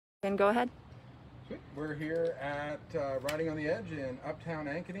And go ahead. We're here at Riding on the Edge in Uptown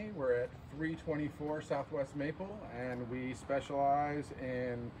Ankeny. We're at 324 Southwest Maple, and we specialize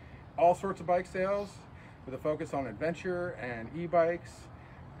in all sorts of bike sales with a focus on adventure and e-bikes.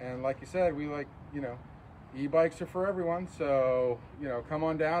 And like you said, we like, e-bikes are for everyone. So, come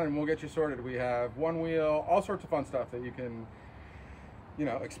on down and we'll get you sorted. We have one wheel, all sorts of fun stuff that you can,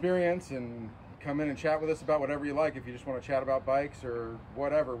 experience, and come in and chat with us about whatever you like. If you just want to chat about bikes or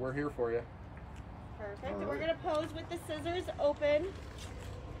whatever, we're here for you. Perfect. And we're going to pose with the scissors open.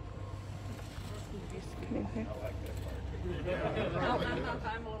 I like this part.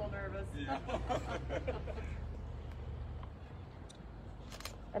 I'm a little nervous. Yeah.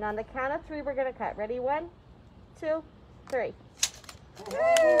 And on the count of three, we're going to cut. Ready? 1, 2, 3.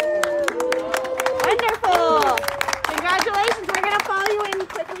 Wonderful. Congratulations. We're going to follow you in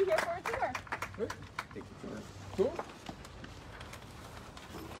quickly here for a tour. Cool.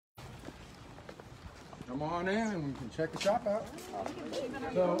 Come on in and we can check the shop out.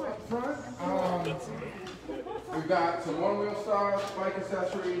 So up front, we've got some one-wheel stuff, bike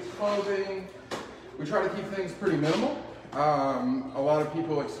accessories, clothing. We try to keep things pretty minimal. A lot of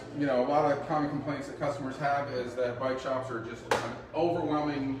people, a lot of common complaints that customers have is that bike shops are just an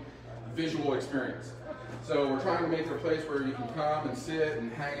overwhelming visual experience. So we're trying to make it a place where you can come and sit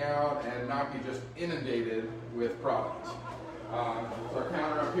and hang out and not be just inundated with products. Our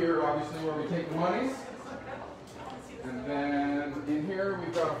counter up here, obviously, where we take the monies. And then in here,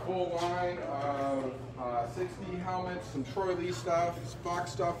 we've got a full line of 60 helmets, some Troy Lee stuff,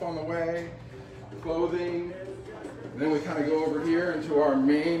 box stuff on the way, clothing. And then we kind of go over here into our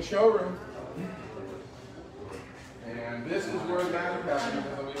main showroom. And this is where the magic happens,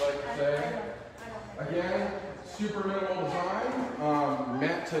 as we like to say. Again, super minimal design,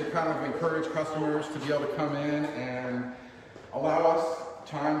 meant to kind of encourage customers to be able to come in and allow us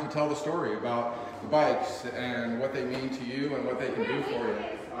time to tell the story about the bikes and what they mean to you and what they can do for you.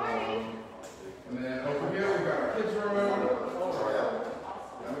 And then over here we've got our kids' room,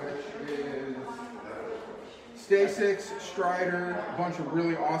 which is Stay6, Strider, a bunch of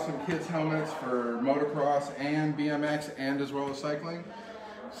really awesome kids' helmets for motocross and BMX and as well as cycling.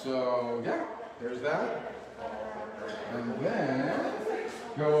 So yeah, there's that. And then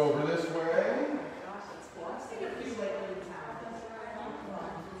go over this way.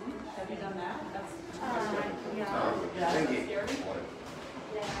 Have you done that? Thank you.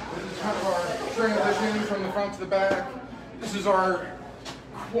 This is kind of our transition from the front to the back. This is our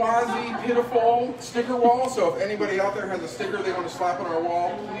quasi-pitiful sticker wall, so if anybody out there has a sticker they want to slap on our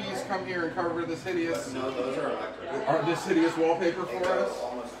wall, please come here and cover this hideous, this hideous wallpaper for us.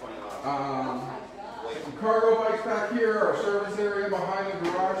 Some cargo bikes back here, our service area behind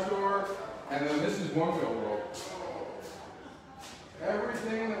the garage door, and then this is One Wheel World.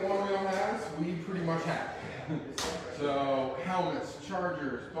 Everything that One Wheel has, we pretty much have. So helmets,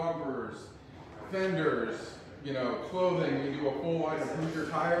 chargers, bumpers, fenders, clothing. We do a full line of Hoosier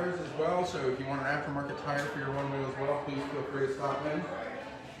tires as well. So if you want an aftermarket tire for your One Wheel as well, please feel free to stop in,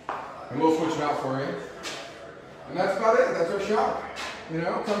 and we'll switch it out for you. And that's about it. That's our shop.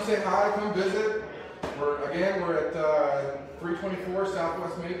 Come say hi, come visit. We're at 324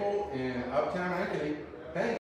 Southwest Maple in Uptown Ankeny. Thanks.